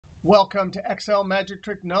Welcome to Excel magic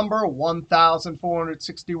trick number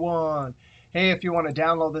 1461. Hey, if you want to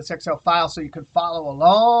download this Excel file so you can follow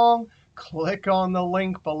along, click on the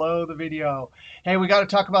link below the video. Hey, we got to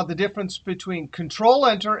talk about the difference between Control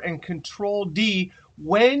Enter and Control D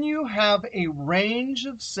when you have a range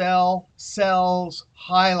of cells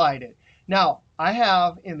highlighted. Now, I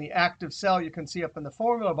have in the active cell, you can see up in the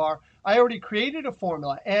formula bar, I already created a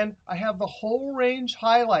formula, and I have the whole range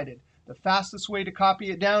highlighted. The fastest way to copy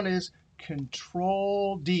it down is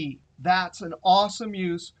Control D. That's an awesome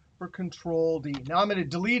use for Control D. Now I'm going to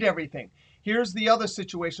delete everything. Here's the other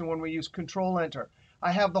situation when we use Control Enter.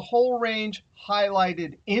 I have the whole range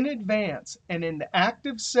highlighted in advance, and in the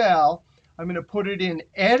active cell, I'm going to put it in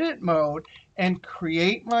edit mode and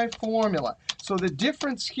create my formula. So the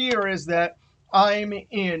difference here is that I'm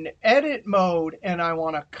in edit mode and I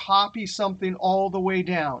want to copy something all the way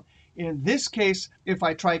down. In this case, if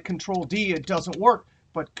I try Control D, it doesn't work.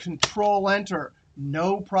 But Control Enter,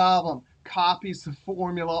 no problem, copies the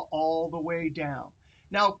formula all the way down.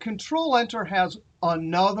 Now, Control Enter has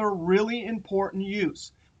another really important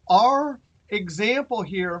use. Our example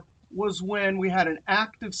here was when we had an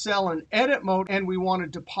active cell in edit mode and we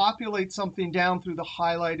wanted to populate something down through the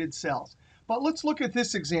highlighted cells. But let's look at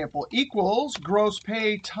this example. Equals gross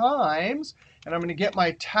pay times, and I'm going to get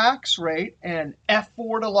my tax rate and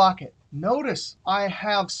F4 to lock it. Notice I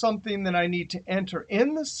have something that I need to enter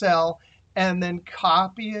in the cell and then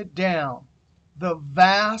copy it down. The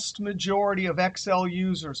vast majority of Excel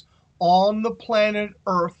users on the planet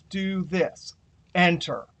Earth do this.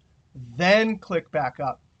 Enter, then click back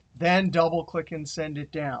up, then double click and send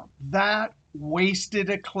it down. That wasted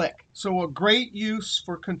a click. So a great use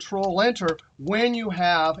for Control Enter when you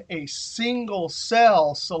have a single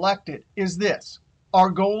cell selected is this. Our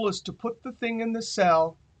goal is to put the thing in the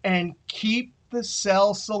cell and keep the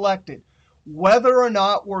cell selected, whether or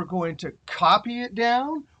not we're going to copy it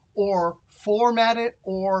down or format it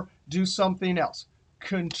or do something else.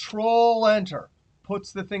 Control Enter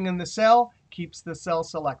puts the thing in the cell, keeps the cell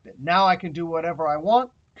selected. Now I can do whatever I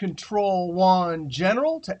want. Control-1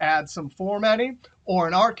 General to add some formatting, or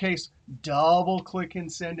in our case, double-click and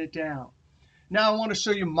send it down. Now I want to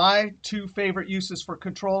show you my two favorite uses for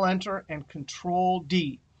Control-Enter and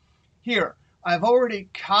Control-D. Here, I've already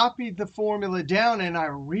copied the formula down, and I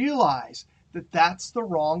realize that that's the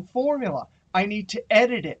wrong formula. I need to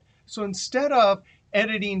edit it. So instead of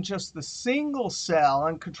editing just the single cell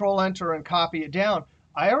and Control-Enter and copy it down,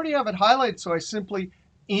 I already have it highlighted, so I simply,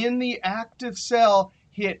 in the active cell,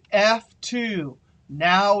 hit F2.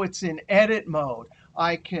 Now it's in edit mode.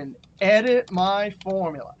 I can edit my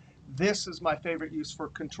formula. This is my favorite use for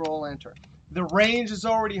Control Enter. The range is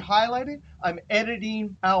already highlighted. I'm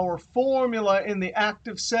editing our formula in the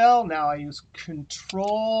active cell. Now I use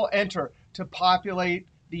Control Enter to populate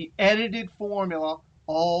the edited formula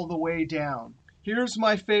all the way down. Here's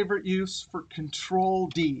my favorite use for Control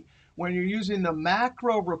D. When you're using the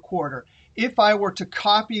macro recorder, if I were to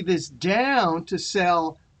copy this down to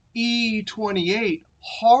cell E28,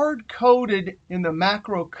 hard-coded in the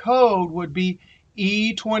macro code would be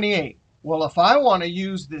E28. Well, if I want to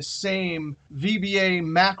use this same VBA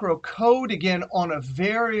macro code again on a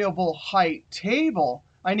variable height table,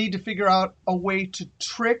 I need to figure out a way to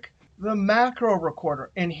trick the macro recorder.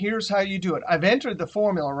 And here's how you do it. I've entered the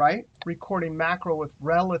formula, right? Recording macro with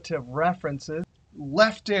relative references.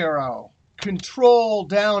 Left arrow, Control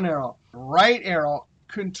down arrow, right arrow,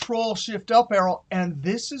 Control Shift up arrow, and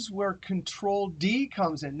this is where Control D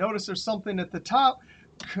comes in. Notice there's something at the top,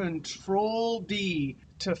 Control D,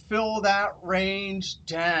 to fill that range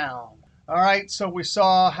down. All right, so we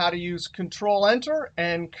saw how to use Control Enter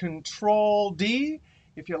and Control D.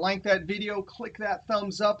 If you like that video, click that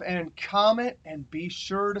thumbs up and comment, and be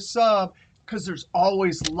sure to sub, because there's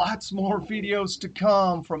always lots more videos to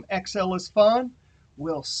come from Excel is Fun.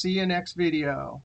 We'll see you next video.